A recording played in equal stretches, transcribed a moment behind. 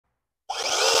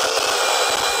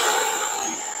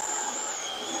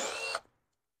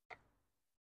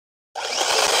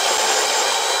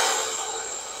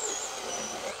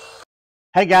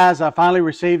Hey guys, I finally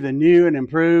received the new and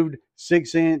improved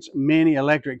 6-inch mini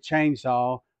electric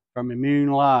chainsaw from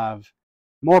IMOUMLIVE.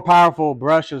 More powerful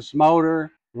brushless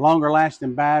motor, longer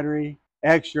lasting battery,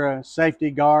 extra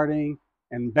safety guarding,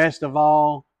 and best of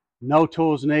all, no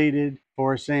tools needed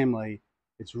for assembly.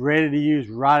 It's ready to use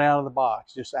right out of the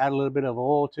box. Just add a little bit of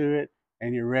oil to it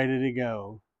and you're ready to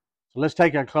go. So let's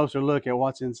take a closer look at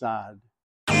what's inside.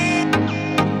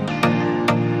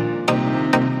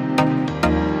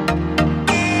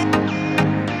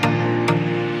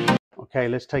 Okay,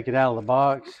 let's take it out of the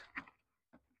box.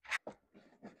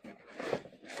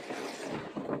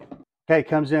 Okay, it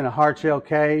comes in a hard shell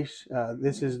case.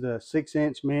 This is the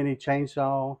 6-inch mini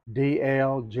chainsaw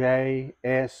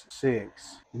DLJS6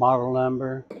 model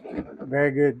number.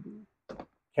 Very good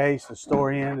case to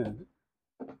store in and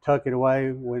tuck it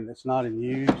away when it's not in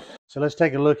use. So let's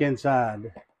take a look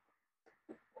inside.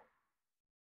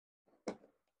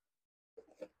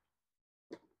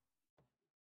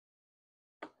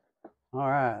 All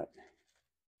right,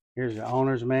 here's the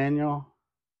owner's manual.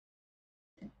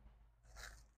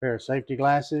 Pair of safety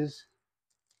glasses.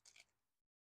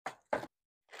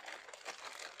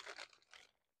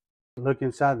 Look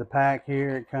inside the pack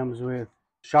here. It comes with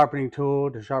sharpening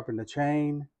tool to sharpen the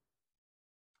chain,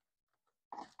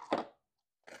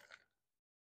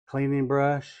 cleaning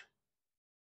brush,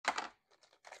 a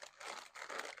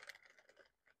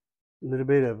little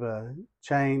bit of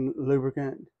chain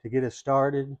lubricant to get us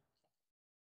started,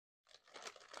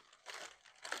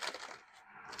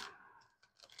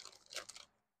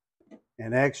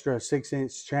 an extra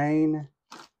 6-inch chain,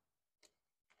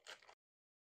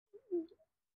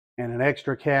 and an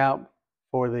extra cap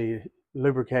for the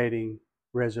lubricating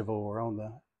reservoir on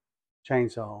the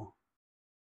chainsaw.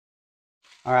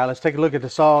 All right, let's take a look at the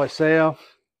saw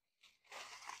itself.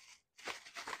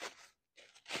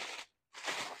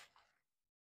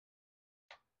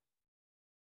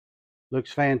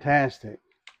 Looks fantastic.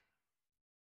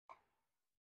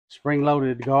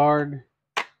 Spring-loaded guard.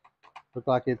 Look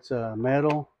like it's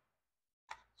metal.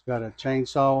 It's got a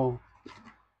chainsaw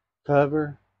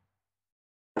cover.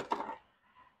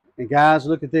 And guys,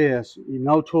 look at this.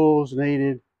 No tools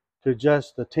needed to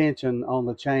adjust the tension on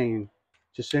the chain.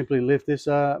 Just simply lift this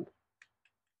up,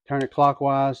 turn it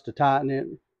clockwise to tighten it,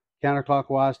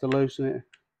 counterclockwise to loosen it,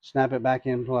 snap it back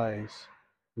in place.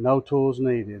 No tools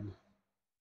needed.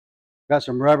 Got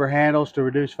some rubber handles to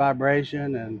reduce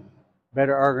vibration and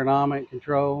better ergonomic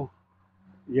control.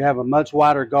 You have a much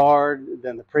wider guard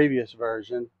than the previous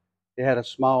version. It had a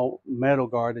small metal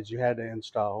guard that you had to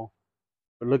install.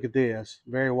 But look at this,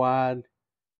 very wide,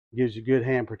 gives you good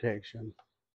hand protection.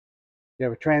 You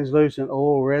have a translucent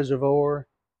oil reservoir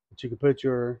that you can put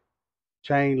your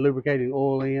chain lubricating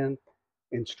oil in.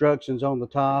 Instructions on the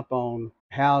top on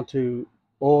how to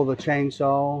oil the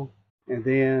chainsaw, and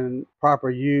then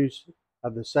proper use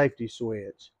of the safety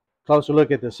switch. Closer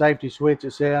look at the safety switch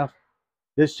itself.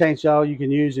 This chainsaw you can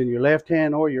use in your left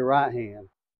hand or your right hand.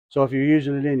 So if you're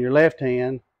using it in your left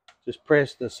hand, just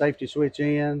press the safety switch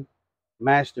in,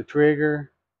 mash the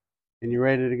trigger, and you're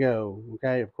ready to go.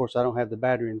 Okay, of course I don't have the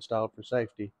battery installed for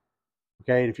safety.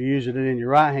 Okay, and if you're using it in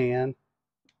your right hand,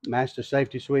 mash the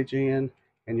safety switch in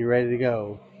and you're ready to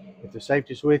go. If the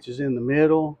safety switch is in the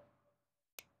middle,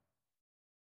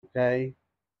 okay,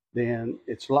 then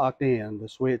it's locked in. The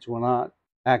switch will not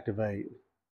activate.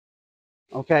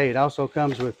 Okay, it also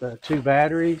comes with 2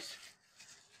 batteries.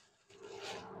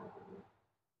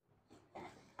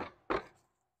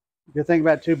 Good thing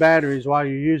about 2 batteries, while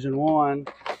you're using one,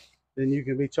 then you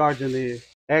can be charging the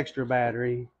extra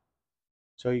battery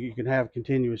so you can have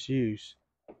continuous use.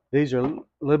 These are a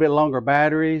little bit longer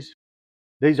batteries.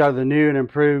 These are the new and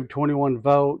improved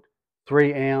 21-volt,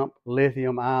 3-amp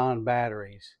lithium-ion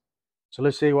batteries. So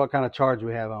let's see what kind of charge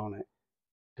we have on it.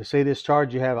 To see this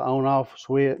charge, you have an on-off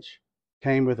switch.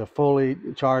 Came with a fully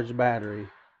charged battery.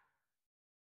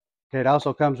 Okay, it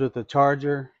also comes with a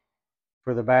charger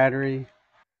for the battery.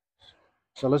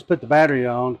 So let's put the battery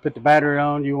on. To put the battery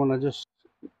on, you want to just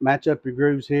match up your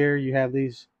grooves here. You have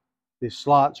these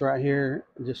slots right here.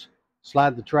 Just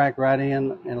slide the track right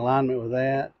in alignment with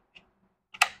that.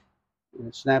 And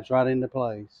it snaps right into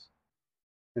place.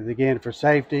 And again, for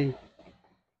safety,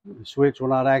 the switch will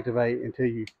not activate until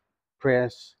you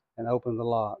press and open the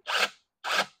lock.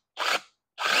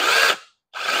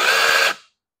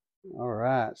 All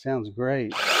right, sounds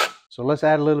great. So let's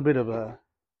add a little bit of a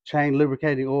chain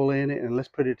lubricating oil in it and let's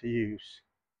put it to use.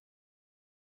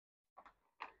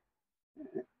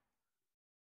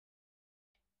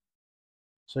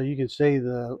 So you can see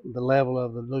the level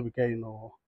of the lubricating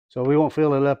oil. So we won't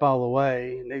fill it up all the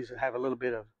way. It needs to have a little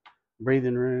bit of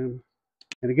breathing room.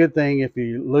 And a good thing, if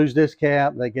you lose this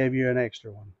cap, they gave you an extra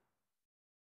one.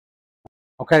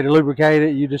 Okay, to lubricate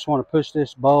it, you just want to push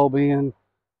this bulb in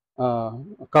a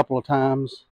couple of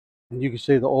times, and you can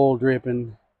see the oil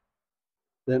dripping.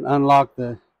 Then unlock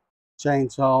the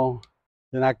chainsaw,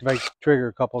 then activate the trigger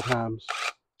a couple of times.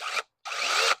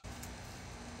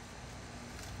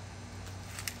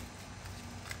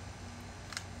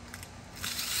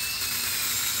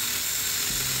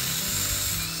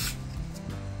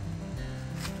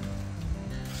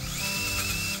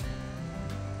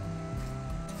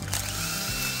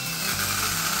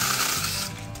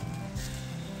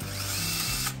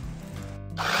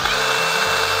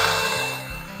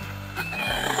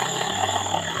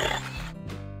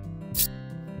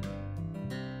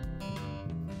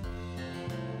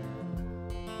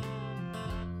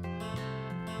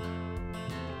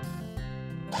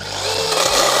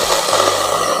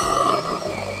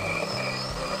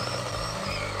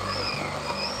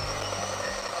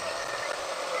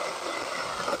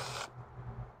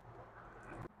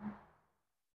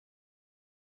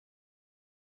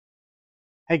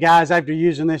 Hey guys, after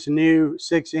using this new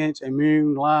 6-inch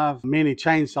IMOUMLIVE mini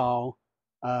chainsaw,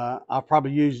 I'll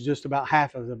probably use just about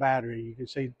half of the battery. You can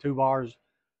see 2 bars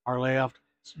are left.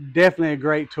 It's definitely a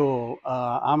great tool.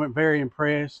 I'm very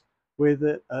impressed with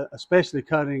it, especially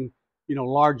cutting,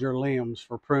 larger limbs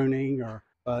for pruning.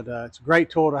 But it's a great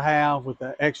tool to have with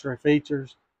the extra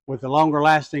features, with the longer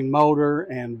lasting motor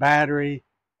and battery,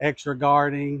 extra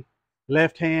guarding,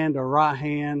 left hand or right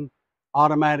hand,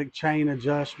 automatic chain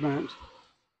adjustment,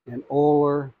 and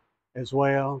oiler as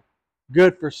well.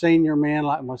 Good for senior men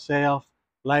like myself,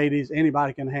 ladies,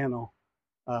 anybody can handle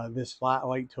this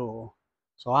lightweight tool.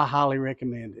 So I highly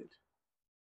recommend it.